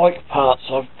bike parts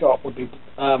I've got would be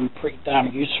pretty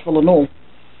damn useful and all.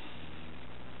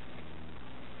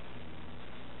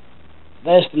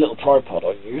 There's the little tripod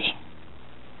I use.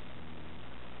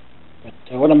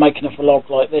 But when I'm making a vlog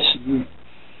like this,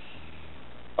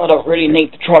 I don't really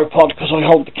need the tripod because I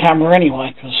hold the camera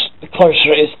anyway, because the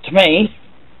closer it is to me,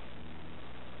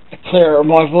 the clearer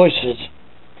my voice is.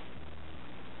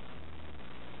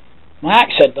 My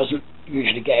accent doesn't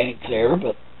usually get any clearer,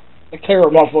 but the clearer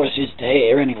my voice is to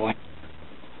hear anyway.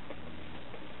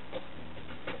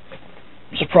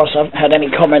 I'm surprised I haven't had any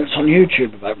comments on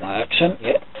YouTube about my accent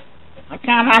yet. I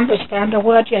can't understand a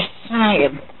word you're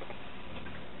saying.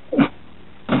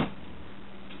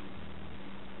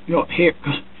 You ought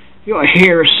to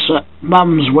hear us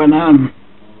mums when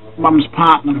mum's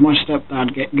partner, my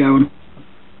stepdad, get going,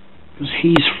 because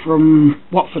he's from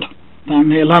Watford, down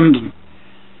near London,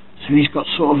 so he's got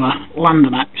sort of a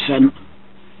London accent,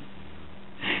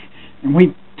 and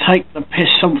we take the piss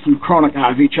something chronic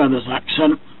out of each other's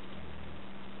accent,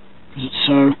 because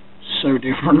it's so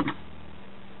different.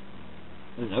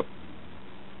 Hello.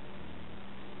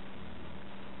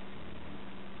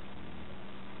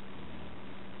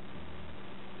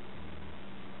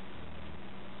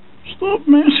 Stop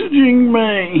messaging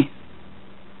me.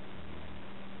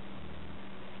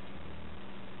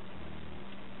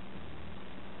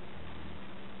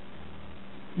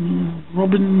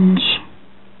 Robbins.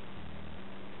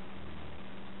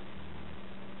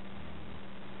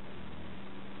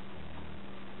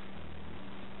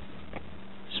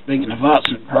 Speaking of arts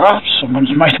and crafts, someone's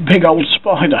made a big old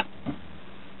spider.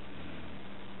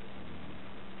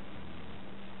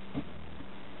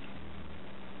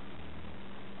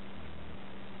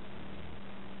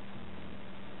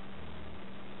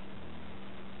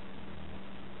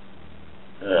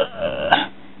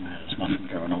 There's nothing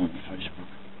going on Facebook.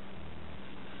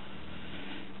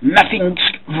 Nothing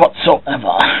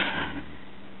whatsoever.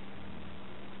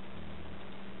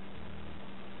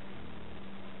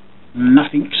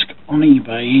 Nothing's on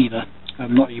eBay either.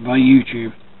 Not eBay,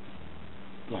 YouTube.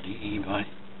 Bloody eBay.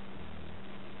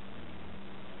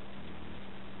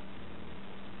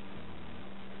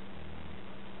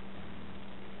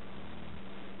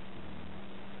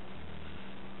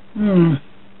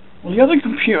 Well, the other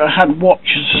computer had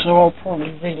watches, so I'll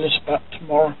probably relist that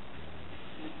tomorrow.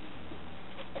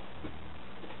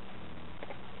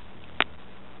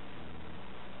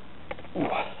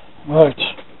 Right.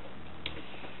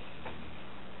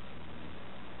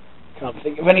 Can't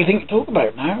think of anything to talk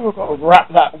about now. I've got to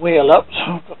wrap that wheel up,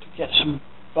 so I've got to get some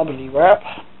bubbly wrap.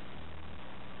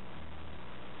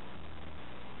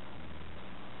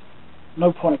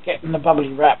 No point getting the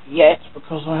bubbly wrap yet,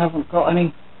 because I haven't got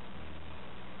any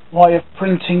way of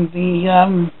printing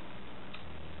the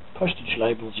postage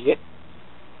labels yet.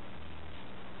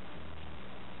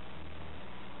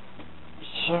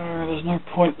 So there's no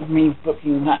point of me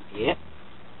booking that yet.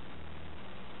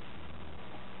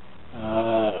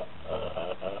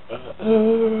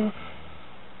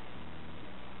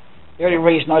 The only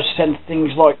reason I send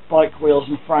things like bike wheels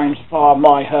and frames via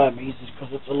My Hermes is because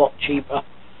it's a lot cheaper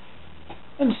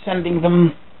than sending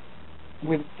them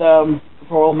with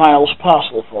Royal Mail's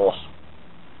Parcel Force.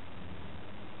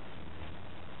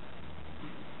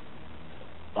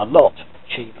 A lot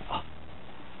cheaper.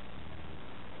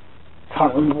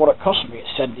 Can't remember what it cost me to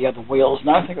send the other wheels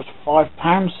now. I think it was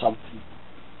 £5 something.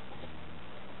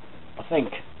 I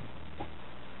think.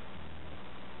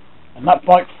 And that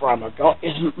bike frame I got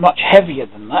isn't much heavier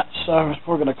than that, so it's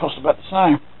probably going to cost about the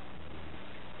same.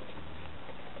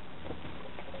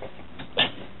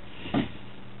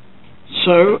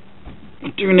 so I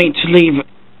do need to leave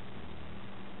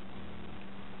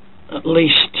at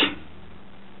least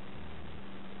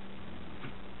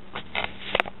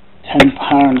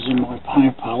 £10 in my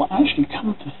PayPal. Actually,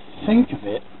 come to think of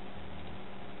it,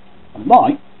 I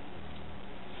might,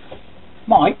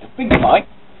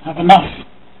 have enough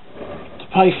to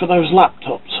pay for those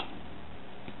laptops.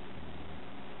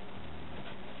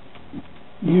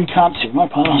 You can't see my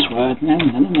password. No.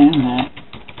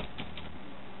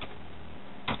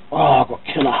 Oh, I've got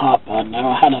killer heartburn now.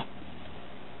 I had a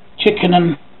chicken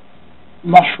and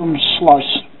mushroom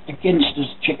slice, a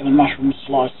Ginster's chicken and mushroom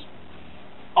slice.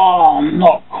 Oh,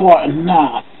 not quite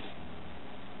enough.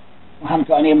 I haven't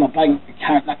got any in my bank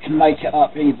account that can make it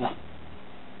up either.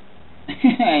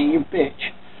 You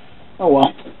bitch. Oh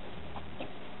well.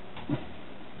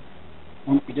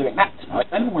 Won't be doing that tonight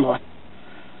then, will I?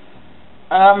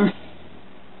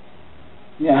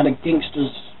 Yeah, I had a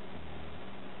Ginster's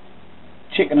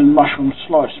chicken and mushroom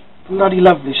slice. Bloody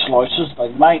lovely slices they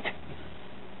make.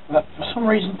 But for some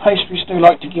reason pastries do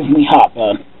like to give me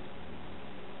heartburn.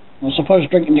 I suppose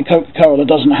drinking the Coca-Cola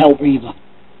doesn't help either.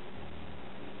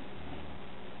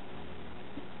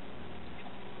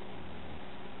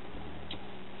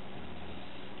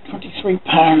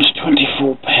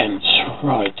 £23.24.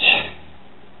 Right.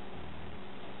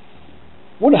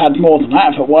 Would have had more than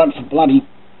that if it weren't for bloody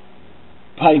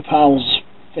PayPal's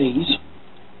fees.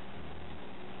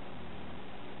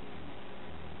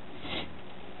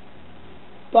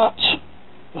 But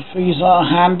the fees are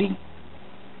handy.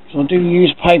 So I do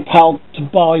use PayPal to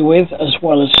buy with as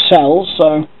well as sell,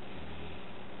 so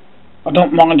I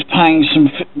don't mind paying some,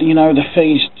 the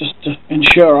fees just to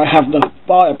ensure I have the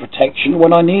buyer protection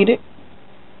when I need it.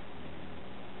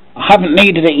 I haven't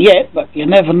needed it yet, but you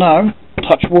never know.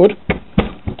 Touch wood.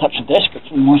 Touch the desk,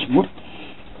 it's all nice wood.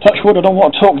 Touch wood, I don't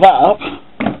want to talk that up.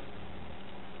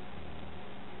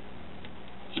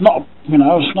 It's not,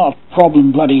 it's not a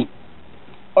problem bloody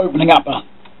opening up a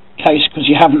case because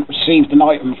you haven't received an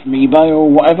item from eBay or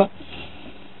whatever.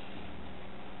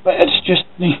 But it's just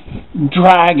the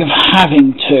drag of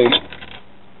having to,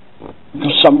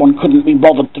 because someone couldn't be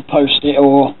bothered to post it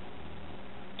or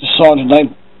decided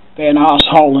they'd be an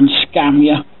arsehole and scam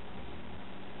you.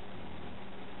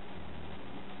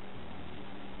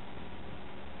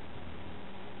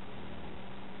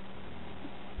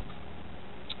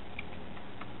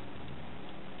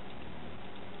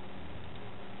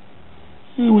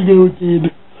 Here we go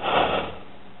again.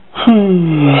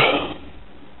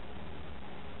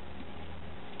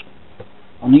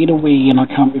 I need a wee and I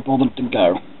can't be bothered to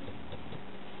go.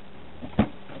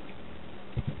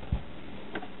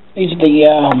 These are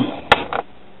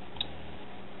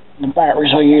the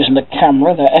batteries I use in the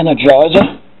camera, they're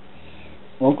Energizer.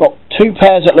 Well, I've got two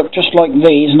pairs that look just like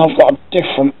these and I've got a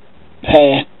different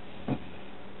pair.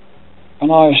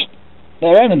 And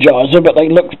they're Energizer, but they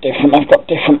look different. I've got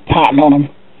different pattern on them.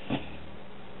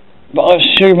 But I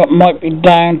assume it might be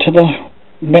down to the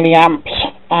milliamps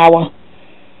hour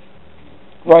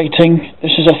rating.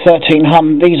 This is a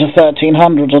 1300. These are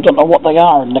 1300s. I don't know what they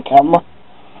are in the camera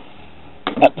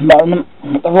at the moment.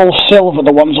 But they're all silver,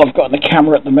 the ones I've got in the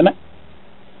camera at the minute.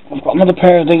 I've got another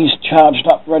pair of these charged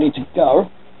up, ready to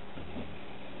go.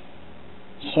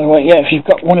 So yeah, if you've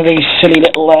got one of these silly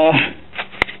little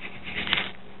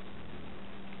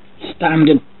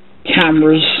standard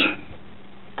cameras,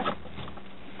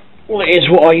 all it is,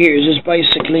 what I use is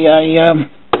basically a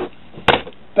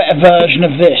better version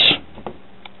of this.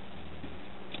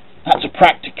 That's a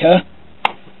Praktica,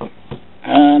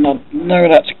 and I know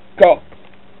that's got,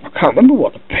 I can't remember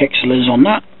what the pixel is on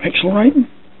that, pixel rating.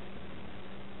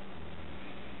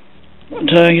 But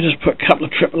you just put a couple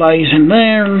of AAA's in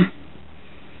there and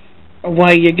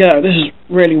away you go. This is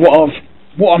really what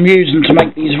I'm using to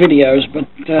make these videos, but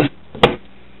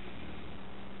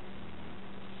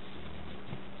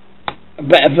a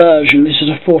better version. This is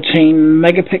a 14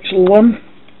 megapixel one.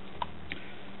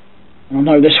 I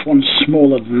know this one's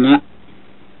smaller than that.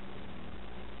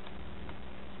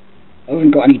 I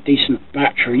haven't got any decent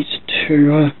batteries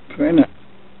to put in it.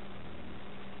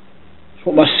 It's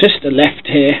what my sister left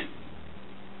here.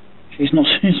 She's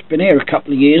been here a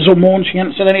couple of years or more and she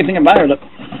hasn't said anything about it.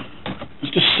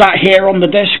 It's just sat here on the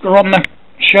desk or on the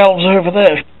shelves over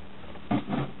there.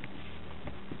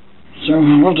 So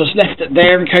I've just left it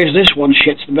there in case this one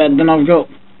shits the bed, then I've got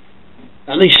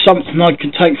at least something I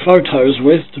can take photos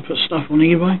with to put stuff on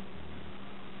eBay.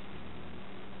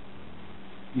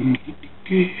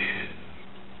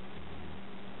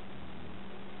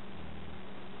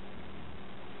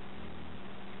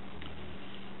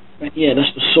 But yeah,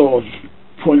 that's the sort of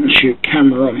point and shoot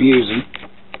camera I'm using.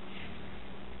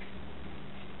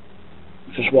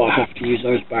 which is why I have to use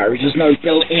those batteries. There's no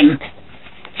built-in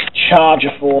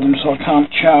charger for them, so I can't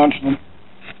charge them.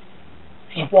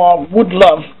 Which is why I would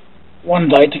love one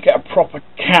day to get a proper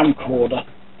camcorder.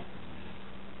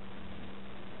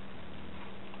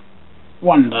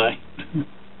 One day.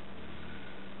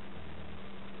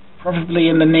 Probably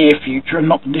in the near future and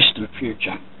not the distant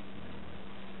future.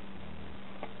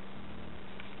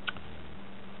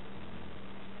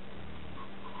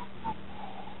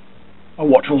 I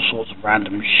watch all sorts of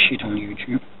random shit on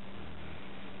YouTube.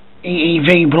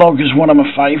 EEV blog is one of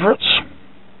my favourites.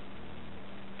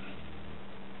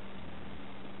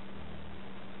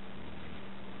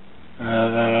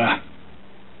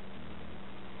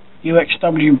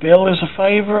 UXW Bill is a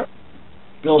favourite.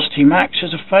 Bill's T-Max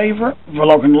is a favourite.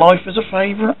 Vlogging Life is a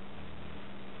favourite.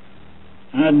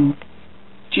 And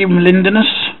Jim Lindenus,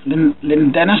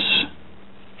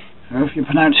 however you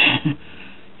pronounce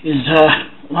his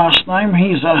last name.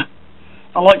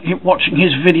 I like watching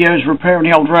his videos repairing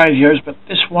the old radios, but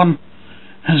this one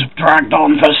has dragged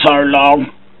on for so long.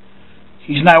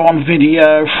 He's now on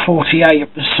video 48 of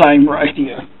the same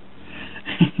radio.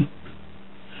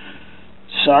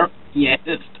 So, yeah,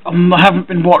 I haven't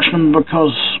been watching them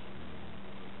because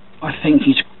I think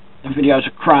the videos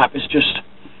are crap. It's just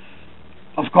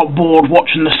I've got bored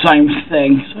watching the same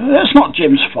thing. So that's not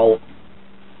Jim's fault.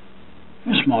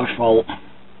 It's my fault.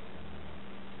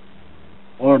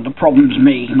 Or the problem's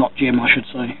me, not Jim, I should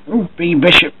say. Oh, B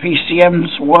Bishop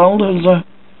PCM's World is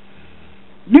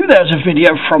knew there was a video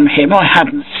from him I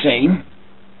hadn't seen.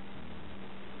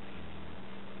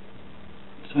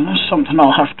 So that's something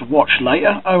I'll have to watch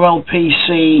later.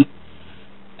 OLPC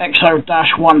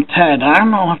XO-1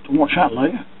 Teardown, I'll have to watch that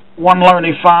later. One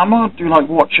Lonely Farmer, I do like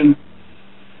watching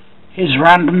his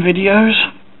random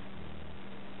videos.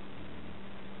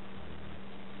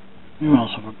 Who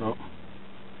else have I got?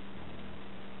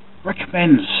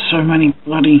 Recommends so many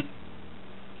bloody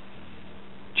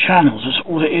channels. That's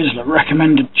all it is, like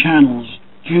recommended channels.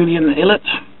 Julian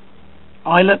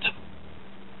Eilert.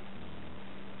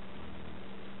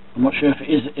 I'm not sure if it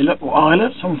is Eilert or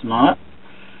Eilert, something like that.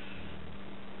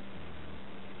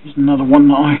 Here's another one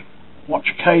that I watch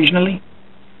occasionally.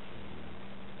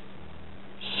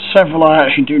 Several I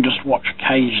actually do just watch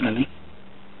occasionally.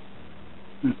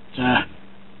 But,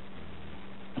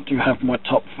 I do have my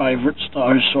top favourites that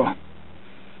I sort of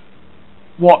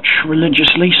watch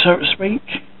religiously, so to speak.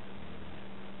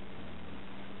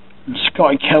 And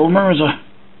Scotty Kilmer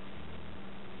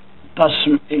does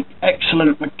some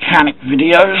excellent mechanic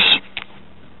videos.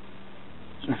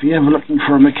 So if you're ever looking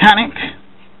for a mechanic,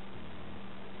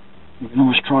 you can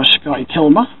always try Scotty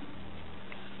Kilmer.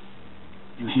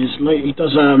 He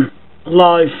does a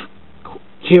live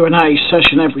Q&A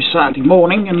session every Saturday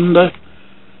morning, and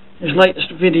his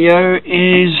latest video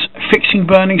is fixing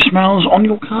burning smells on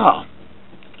your car.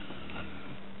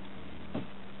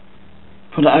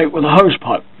 Put it out with a hose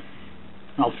pipe.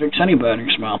 I'll fix any burning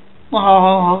smell.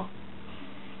 Ah.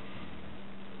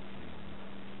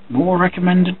 More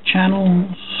recommended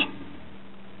channels.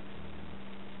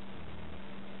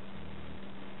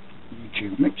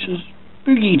 YouTube mixes.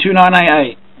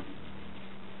 Boogie2988.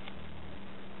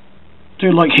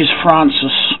 Do like his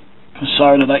Francis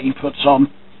persona that he puts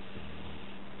on.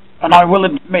 And I will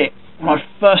admit, when I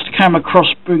first came across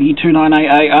Boogie2988,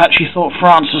 I actually thought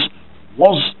Francis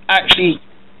was actually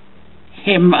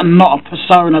him and not a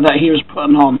persona that he was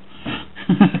putting on.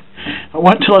 I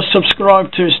wait till I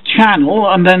subscribed to his channel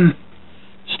and then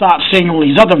start seeing all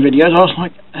these other videos. I was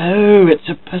like, oh, it's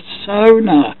a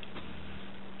persona.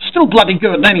 Still bloody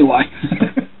good anyway.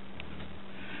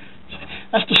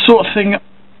 That's the sort of thing,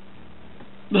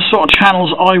 the sort of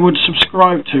channels I would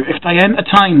subscribe to. If they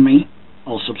entertain me,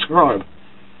 I'll subscribe.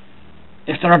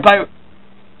 If they're about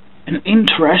an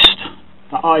interest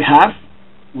that I have,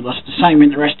 well, that's the same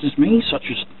interest as me, such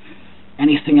as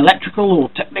anything electrical or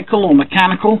technical or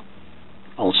mechanical,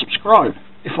 I'll subscribe.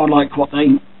 If I like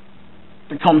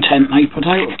the content they put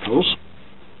out, of course.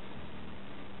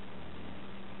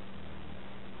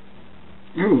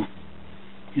 Ooh,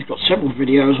 he's got several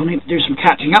videos. I need to do some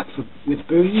catching up with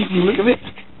Boogie. Can you look at it?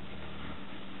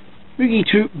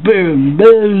 Boogie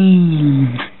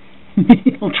boom.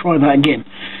 I'll try that again.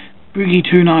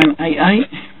 Boogie2988.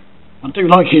 I do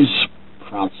like his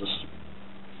Francis.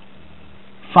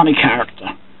 Funny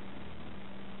character.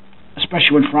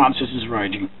 Especially when Francis is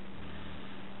raging.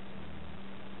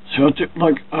 So I do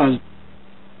like I'll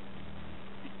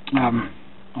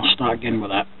start again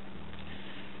with that.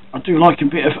 I do like a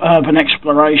bit of urban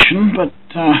exploration, but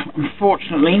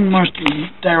unfortunately most of the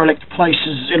derelict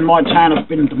places in my town have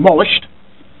been demolished.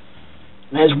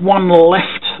 There's one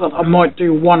left that I might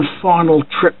do one final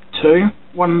trip to.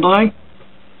 one day.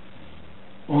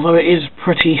 Although it is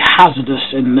pretty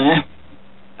hazardous in there,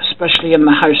 especially in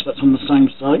the house that's on the same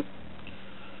site.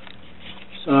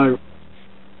 So,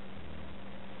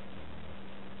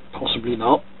 possibly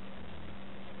not.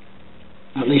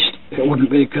 At least it wouldn't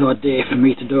be a good idea for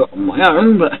me to do it on my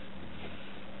own, but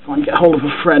if I can get hold of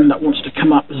a friend that wants to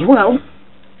come up as well.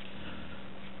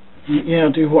 Yeah,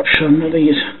 I do watch some of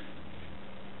these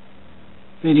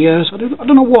videos. I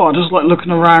don't know why, I just like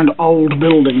looking around old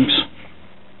buildings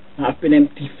that have been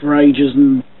empty for ages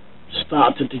and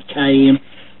started to decay, and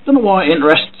I don't know why it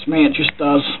interests me, it just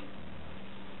does.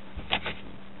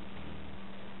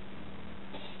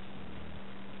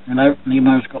 You know,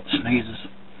 Nemo's got the sneezes.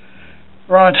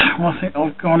 Right, well, I think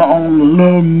I've gone on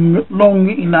long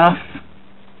enough.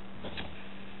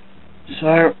 So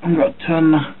I'm going to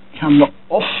turn the camera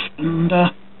off, and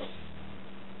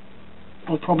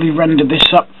I'll probably render this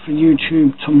up for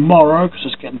YouTube tomorrow because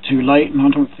it's getting too late and I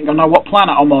don't think I know what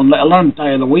planet I'm on, let alone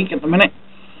day of the week at the minute.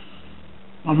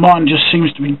 My mind just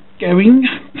seems to be going,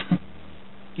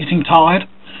 getting tired.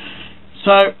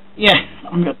 So yeah,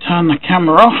 I'm going to turn the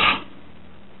camera off,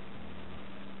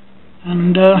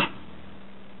 and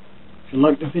if you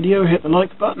liked the video, hit the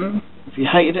like button. If you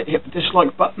hated it, hit the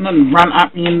dislike button and rant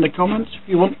at me in the comments if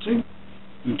you want to.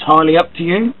 Entirely up to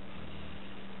you.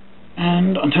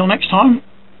 And until next time,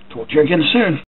 talk to you again soon.